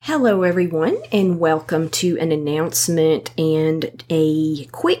Hello, everyone, and welcome to an announcement and a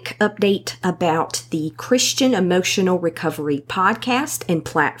quick update about the Christian Emotional Recovery podcast and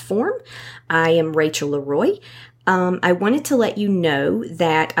platform. I am Rachel Leroy. I wanted to let you know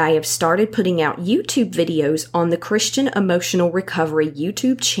that I have started putting out YouTube videos on the Christian Emotional Recovery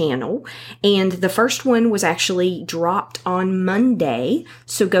YouTube channel, and the first one was actually dropped on Monday,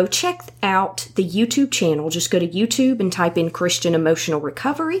 so go check out the YouTube channel. Just go to YouTube and type in Christian Emotional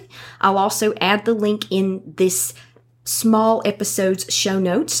Recovery. I'll also add the link in this small episode's show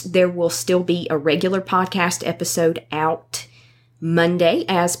notes. There will still be a regular podcast episode out Monday,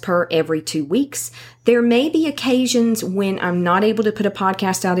 as per every 2 weeks. There may be occasions when I'm not able to put a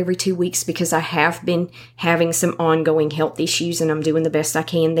podcast out every 2 weeks because I have been having some ongoing health issues and I'm doing the best I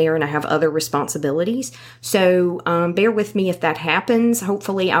can there and I have other responsibilities. So bear with me if that happens.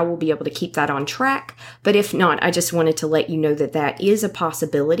 Hopefully I will be able to keep that on track. But if not, I just wanted to let you know that that is a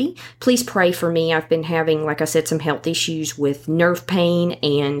possibility. Please pray for me. I've been having, like I said, some health issues with nerve pain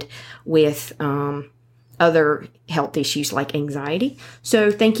and with other health issues like anxiety.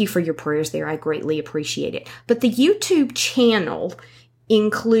 So thank you for your prayers there. I greatly appreciate it. But the YouTube channel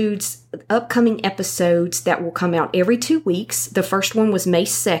includes upcoming episodes that will come out every 2 weeks. The first one was May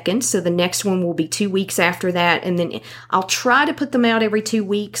 2nd, so the next one will be 2 weeks after that, and then I'll try to put them out every 2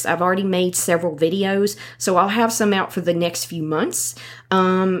 weeks. I've already made several videos, so I'll have some out for the next few months.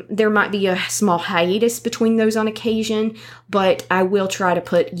 There might be a small hiatus between those on occasion, but I will try to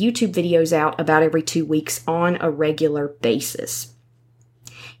put YouTube videos out about every 2 weeks on a regular basis.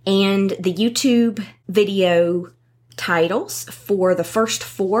 And the YouTube video titles for the first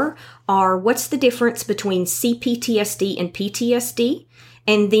 4 are what's the difference between CPTSD and PTSD,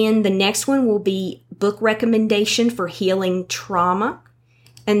 and then the next one will be book recommendation for healing trauma,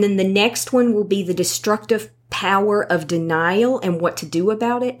 and then the next one will be the destructive power of denial and what to do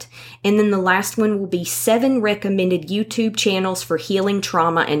about it, and then the last one will be 7 recommended YouTube channels for healing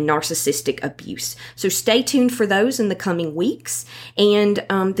trauma and narcissistic abuse. So stay tuned for those in the coming weeks, and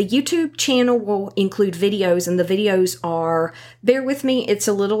the YouTube channel will include videos, and the videos are, bear with me, it's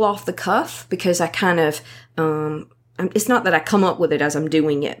a little off the cuff because I kind of, it's not that I come up with it as I'm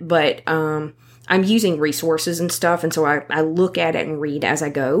doing it, but I'm using resources and stuff, and so I look at it and read as I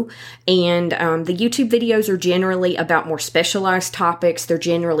go. And the YouTube videos are generally about more specialized topics. They're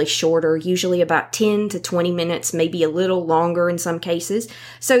generally shorter, usually about 10 to 20 minutes, maybe a little longer in some cases.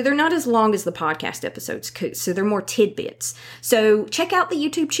 So they're not as long as the podcast episodes, so they're more tidbits. So check out the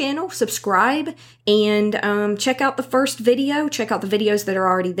YouTube channel, subscribe, and check out the first video. Check out the videos that are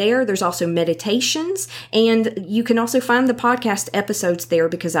already there. There's also meditations, and you can also find the podcast episodes there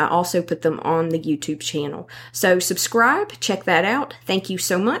because I also put them on the YouTube channel. So subscribe, check that out. Thank you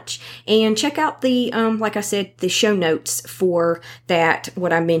so much. And check out the, like I said, the show notes for that,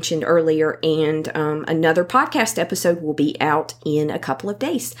 what I mentioned earlier. And another podcast episode will be out in a couple of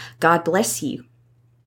days. God bless you.